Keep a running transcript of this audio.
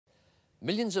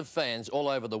Millions of fans all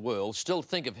over the world still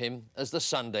think of him as the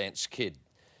Sundance Kid.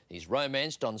 He's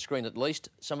romanced, on screen at least,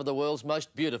 some of the world's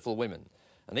most beautiful women.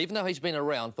 And even though he's been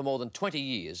around for more than 20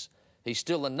 years, he's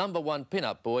still the #1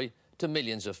 pin-up boy to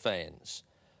millions of fans.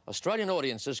 Australian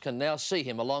audiences can now see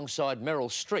him alongside Meryl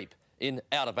Streep in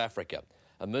Out of Africa,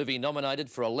 a movie nominated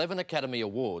for 11 Academy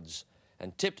Awards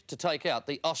and tipped to take out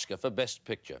the Oscar for Best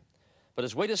Picture. But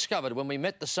as we discovered when we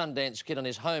met the Sundance Kid on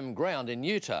his home ground in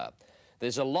Utah,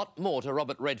 there's a lot more to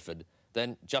Robert Redford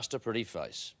than just a pretty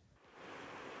face.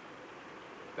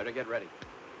 Better get ready.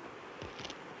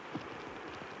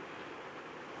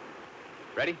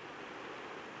 Ready?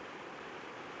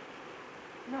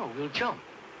 No, we'll jump.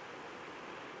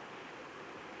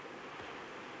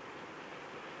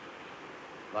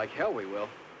 Like hell we will.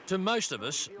 To most of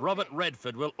us, Robert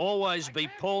Redford will always be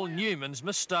Paul Newman's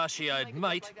mustachioed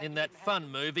mate in that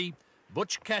fun movie,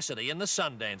 Butch Cassidy and the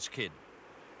Sundance Kid.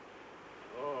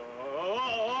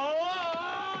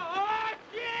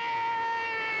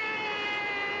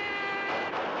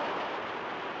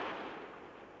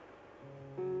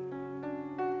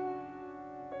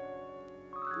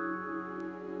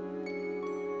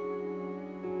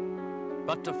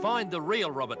 But to find the real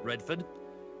Robert Redford,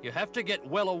 you have to get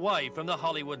well away from the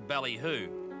Hollywood ballyhoo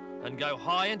and go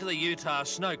high into the Utah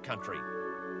snow country.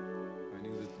 I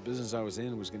knew that the business I was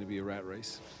in was going to be a rat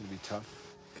race. It was going to be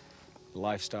tough. The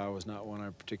lifestyle was not one I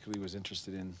particularly was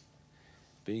interested in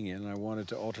being in, and I wanted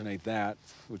to alternate that,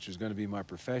 which was going to be my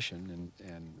profession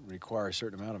and require a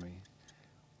certain amount of me,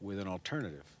 with an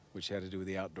alternative, which had to do with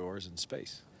the outdoors and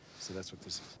space. So that's what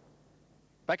this is.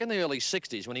 Back in the early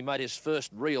 60s, when he made his first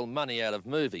real money out of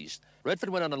movies,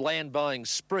 Redford went on a land-buying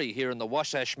spree here in the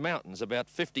Wasatch Mountains, about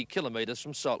 50 kilometres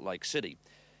from Salt Lake City.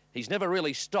 He's never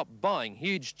really stopped buying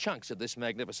huge chunks of this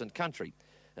magnificent country.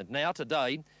 And now,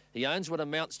 today, he owns what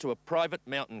amounts to a private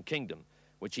mountain kingdom,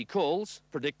 which he calls,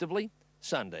 predictably,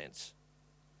 Sundance.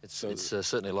 It's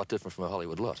certainly a lot different from a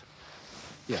Hollywood lot.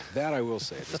 Yeah, that I will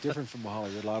say. It's different from a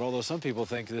Hollywood lot, although some people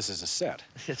think this is a set.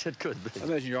 Yes, it could be. I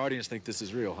imagine your audience think this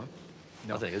is real, huh?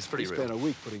 No, I think it's pretty real. We spent a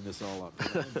week putting this all up.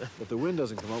 If the wind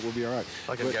doesn't come up, we'll be all right.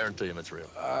 I can guarantee him it's real.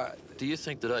 Do you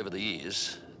think that over the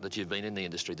years that you've been in the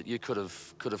industry that you could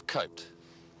have coped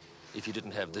if you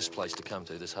didn't have this place to come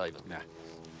to, this haven? Nah.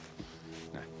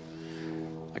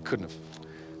 I couldn't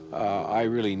have. I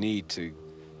really need to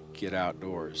get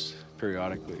outdoors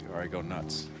periodically or I go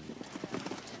nuts.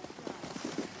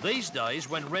 These days,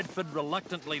 when Redford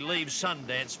reluctantly leaves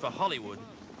Sundance for Hollywood,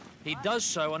 he does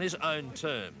so on his own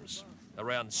terms.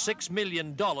 Around $6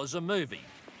 million a movie,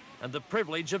 and the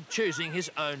privilege of choosing his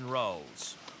own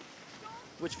roles.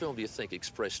 Which film do you think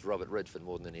expressed Robert Redford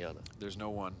more than any other? There's no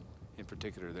one in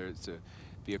particular. There's to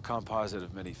be a composite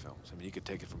of many films. I mean, you could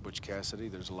take it from Butch Cassidy.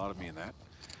 There's a lot of me in that.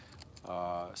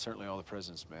 Certainly All the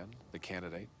President's Men, The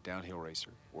Candidate, Downhill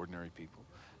Racer, Ordinary People,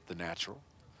 The Natural.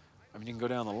 I mean, you can go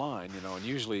down the line, you know, and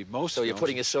usually most So you're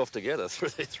putting yourself together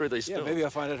through these films? Yeah, maybe I'll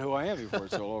find out who I am before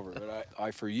it's all over. But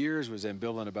I, for years, was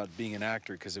ambivalent about being an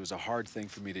actor because it was a hard thing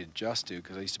for me to adjust to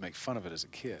because I used to make fun of it as a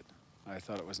kid. I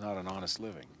thought it was not an honest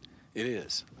living. It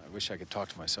is. I wish I could talk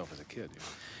to myself as a kid, you know,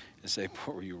 and say,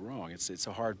 boy, were you wrong. It's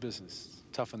a hard business. It's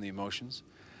tough on the emotions.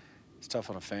 It's tough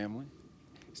on a family.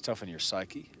 It's tough on your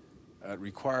psyche. It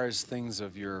requires things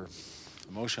of your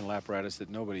emotional apparatus that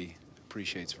nobody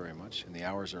appreciates very much, and the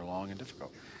hours are long and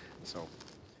difficult. So,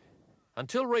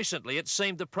 until recently, it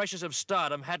seemed the pressures of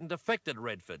stardom hadn't affected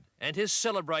Redford and his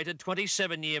celebrated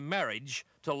 27-year marriage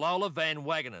to Lola Van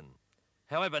Wagenen.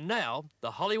 However, now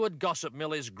the Hollywood gossip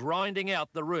mill is grinding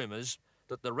out the rumours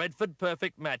that the Redford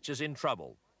perfect match is in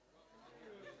trouble.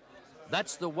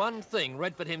 That's the one thing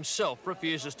Redford himself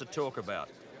refuses to talk about.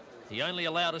 He only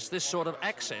allowed us this sort of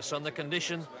access on the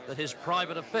condition that his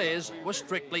private affairs were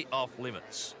strictly off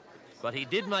limits. But he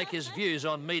did make his views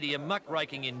on media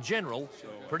muckraking in general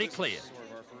pretty clear.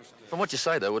 From what you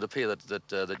say, though, it would appear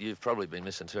that you've probably been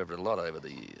misinterpreted a lot over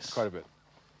the years. quite a bit.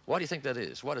 Why do you think that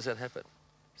is? Why does that happen?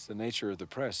 It's the nature of the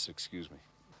press, excuse me.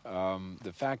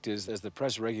 The fact is, as the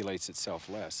press regulates itself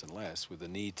less and less with the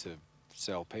need to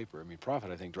sell paper, I mean, profit,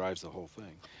 I think, drives the whole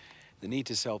thing. The need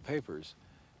to sell papers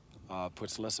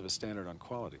puts less of a standard on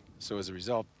quality. So as a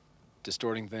result,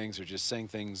 distorting things or just saying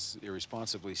things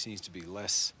irresponsibly seems to be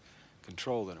less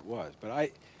control than it was. But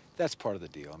that's part of the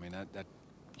deal. I mean,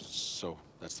 so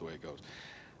that's the way it goes.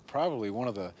 Probably one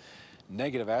of the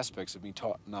negative aspects of being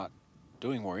taught not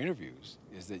doing more interviews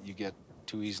is that you get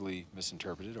too easily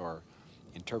misinterpreted or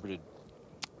interpreted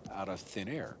out of thin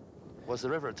air. Was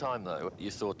there ever a time, though, you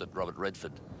thought that Robert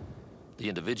Redford, the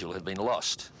individual, had been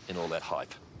lost in all that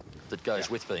hype that goes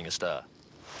with being a star?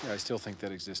 Yeah, I still think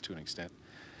that exists to an extent.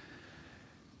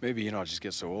 Maybe, you know, I'll just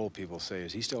get so old people say,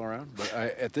 is he still around? But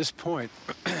at this point,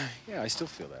 yeah, I still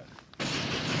feel that.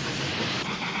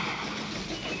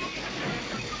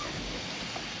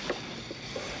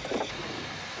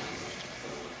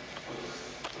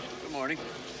 Good morning.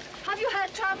 Have you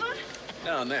had trouble?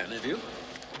 Now and then, have you?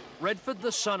 Redford,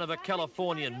 the son of a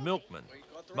Californian milkman,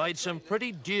 made some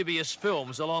pretty dubious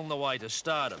films along the way to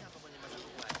stardom.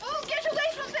 Oh, get away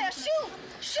from there! Shoe!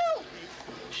 Shoe!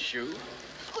 Shoe?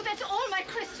 Oh, that's all my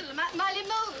crystal, my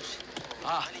Limoges.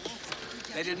 Ah,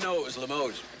 they didn't know it was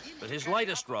Limoges. But his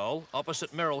latest role,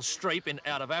 opposite Meryl Streep in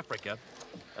Out of Africa,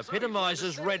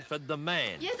 epitomises Redford the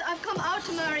man. Yes, I've come out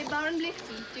to marry Baron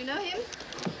Blixen. Do you know him?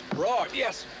 Right,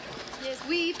 yes. Yes,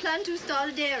 we plan to start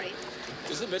a dairy.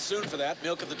 Isn't it a bit soon for that?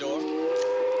 Milk at the door?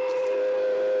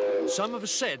 Some have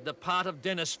said the part of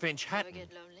Dennis Finch Hatton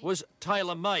was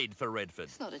tailor-made for Redford.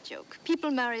 It's not a joke.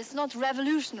 People marry, it's not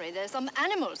revolutionary. There's some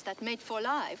animals that mate for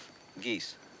life.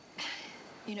 Geese.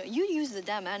 You know, you use the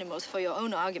damn animals for your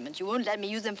own argument. You won't let me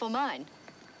use them for mine.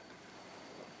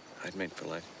 I'd mate for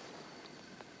life.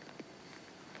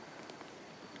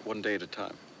 One day at a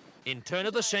time. In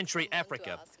turn-of-the-century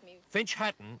Africa, Finch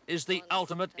Hatton is the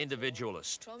ultimate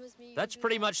individualist. That's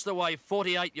pretty much the way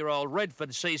 48-year-old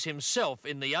Redford sees himself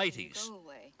in the 80s.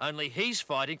 Only he's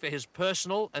fighting for his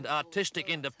personal and artistic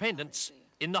independence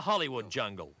in the Hollywood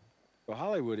jungle. Well,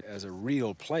 Hollywood as a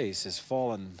real place has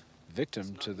fallen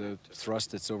victim to the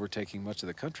thrust that's overtaking much of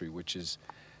the country, which is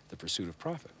the pursuit of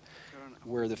profit.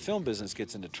 Where the film business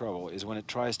gets into trouble is when it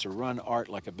tries to run art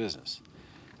like a business.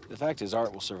 The fact is,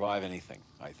 art will survive anything,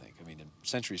 I think. I mean, in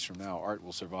centuries from now, art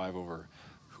will survive over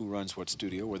who runs what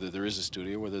studio, whether there is a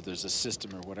studio, whether there's a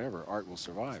system or whatever, art will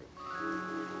survive.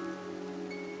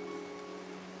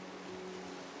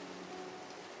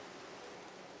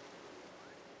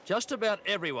 Just about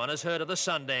everyone has heard of the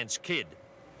Sundance Kid,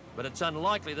 but it's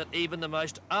unlikely that even the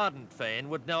most ardent fan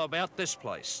would know about this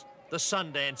place, the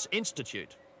Sundance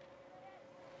Institute.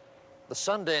 The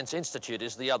Sundance Institute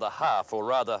is the other half, or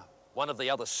rather, one of the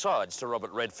other sides to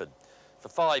Robert Redford. For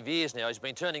 5 years now, he's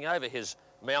been turning over his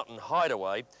mountain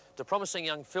hideaway to promising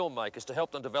young filmmakers to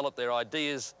help them develop their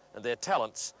ideas and their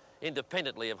talents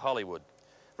independently of Hollywood.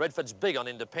 Redford's big on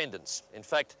independence. In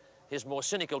fact, his more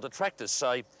cynical detractors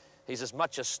say he's as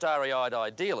much a starry-eyed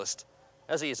idealist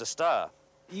as he is a star.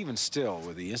 Even still,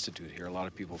 with the Institute here, a lot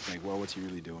of people think, well, what's he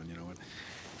really doing, you know?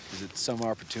 Is it some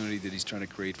opportunity that he's trying to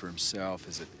create for himself?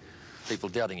 Is it... People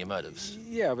doubting your motives.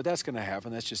 Yeah, but that's going to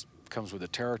happen. That just comes with the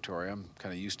territory. I'm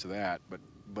kind of used to that.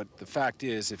 But the fact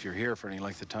is, if you're here for any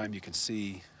length of time, you can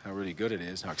see how really good it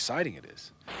is, how exciting it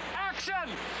is. Action!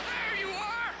 There you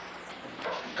are!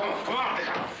 Come on.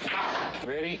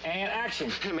 Ready, and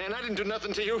action. Hey, man, I didn't do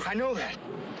nothing to you. I know that.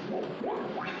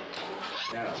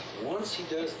 Now, once he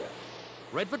does that...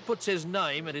 Redford puts his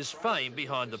name and his fame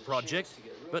behind the project,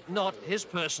 but not his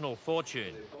personal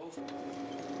fortune.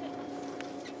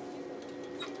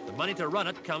 The money to run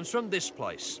it comes from this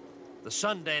place, the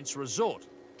Sundance Resort,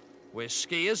 where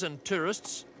skiers and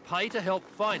tourists pay to help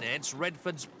finance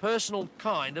Redford's personal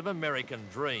kind of American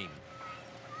dream.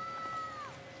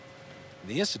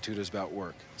 The Institute is about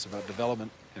work. It's about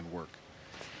development and work,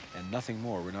 and nothing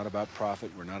more. We're not about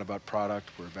profit. We're not about product.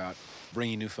 We're about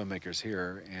bringing new filmmakers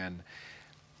here and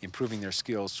improving their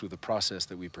skills through the process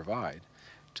that we provide,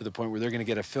 to the point where they're going to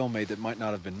get a film made that might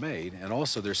not have been made, and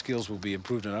also their skills will be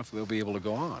improved enough they'll be able to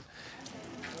go on.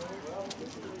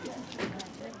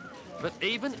 But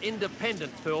even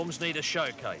independent films need a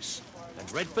showcase, and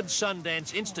Redford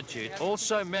Sundance Institute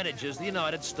also manages the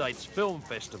United States Film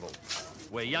Festival,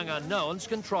 where young unknowns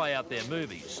can try out their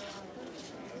movies.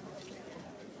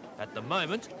 At the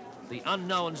moment, the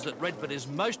unknowns that Redford is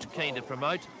most keen to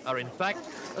promote are in fact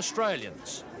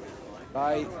Australians.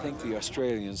 I think the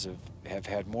Australians have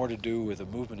had more to do with the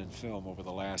movement in film over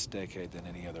the last decade than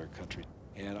any other country.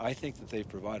 And I think that they've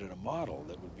provided a model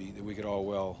that we could all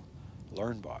well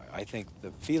learn by. I think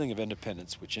the feeling of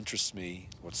independence, which interests me,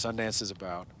 what Sundance is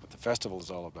about, what the festival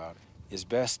is all about, is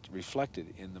best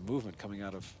reflected in the movement coming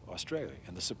out of Australia.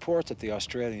 And the support that the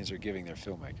Australians are giving their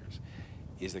filmmakers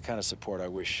is the kind of support I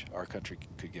wish our country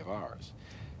could give ours.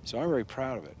 So I'm very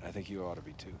proud of it. I think you ought to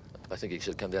be too. I think you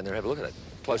should come down there and have a look at it,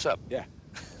 close up. Yeah.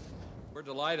 We're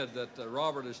delighted that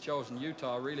Robert has chosen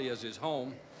Utah really as his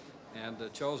home and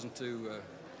chosen to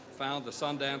found the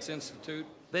Sundance Institute.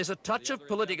 There's a touch of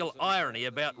political irony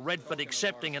about Redford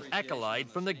accepting an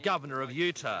accolade from the governor of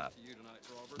Utah.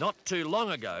 Not too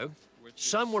long ago,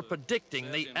 some were predicting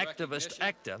the activist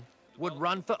actor would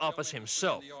run for office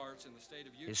himself.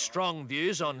 His strong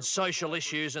views on social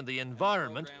issues and the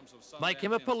environment make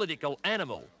him a political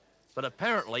animal, but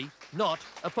apparently not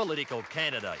a political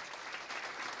candidate.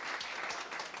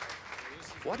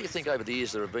 Why do you think over the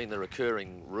years there have been the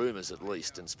recurring rumours, at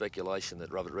least, and speculation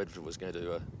that Robert Redford was going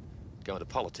to go into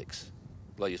politics?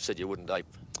 Well, you said you wouldn't ape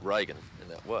Reagan in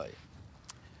that way.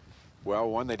 Well,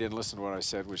 one, they didn't listen to what I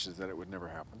said, which is that it would never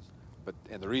happen.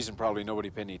 And the reason probably nobody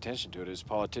paid any attention to it is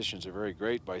politicians are very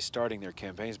great by starting their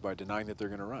campaigns by denying that they're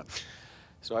going to run.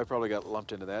 So I probably got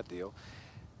lumped into that deal.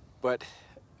 But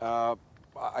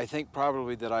I think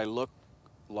probably that I look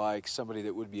like somebody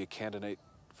that would be a candidate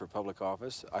for public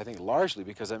office. I think largely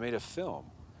because I made a film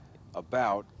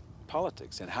about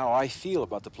politics and how I feel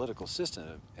about the political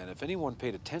system. And if anyone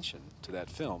paid attention to that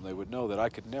film, they would know that I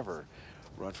could never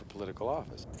run for political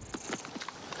office.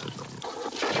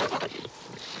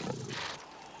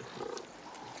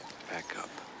 Back up.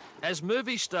 As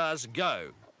movie stars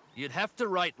go, you'd have to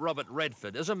rate Robert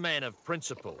Redford as a man of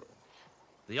principle.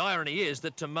 The irony is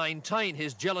that to maintain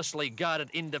his jealously guarded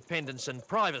independence and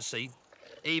privacy,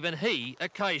 even he,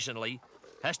 occasionally,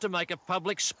 has to make a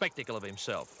public spectacle of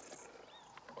himself.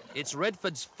 It's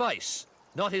Redford's face,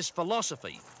 not his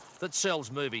philosophy, that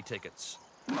sells movie tickets.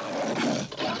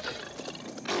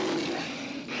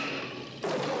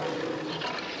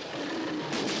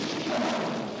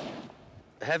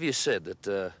 Have you said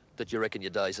that you reckon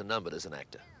your days are numbered as an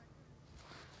actor?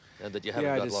 And that you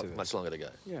haven't got much longer to go?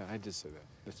 Yeah, I did say that.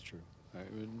 That's true.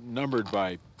 Numbered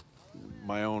by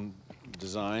my own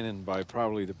design and by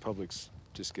probably the public's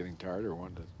just getting tired or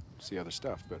wanting to see other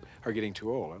stuff, or getting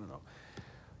too old, I don't know.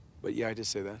 But yeah, I did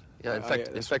say that. Yeah, in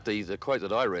fact, the quote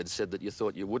that I read said that you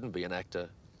thought you wouldn't be an actor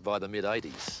by the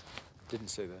mid-80s. Didn't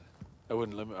say that. I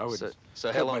wouldn't limit. I would.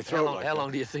 So how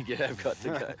long do you think you have got to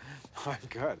go? I've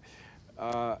got.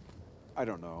 I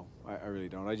don't know. I really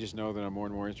don't. I just know that I'm more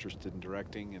and more interested in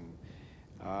directing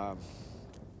and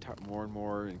more and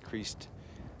more increased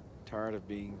tired of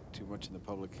being too much in the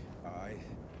public eye.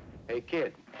 Hey,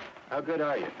 kid, how good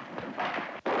are you?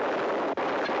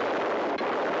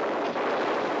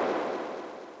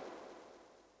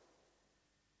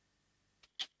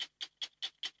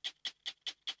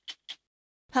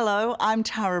 Hello, I'm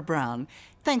Tara Brown.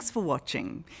 Thanks for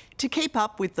watching. To keep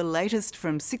up with the latest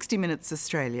from 60 Minutes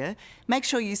Australia, make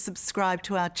sure you subscribe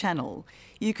to our channel.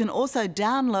 You can also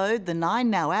download the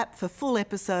 9Now app for full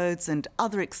episodes and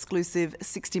other exclusive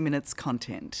 60 Minutes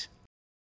content.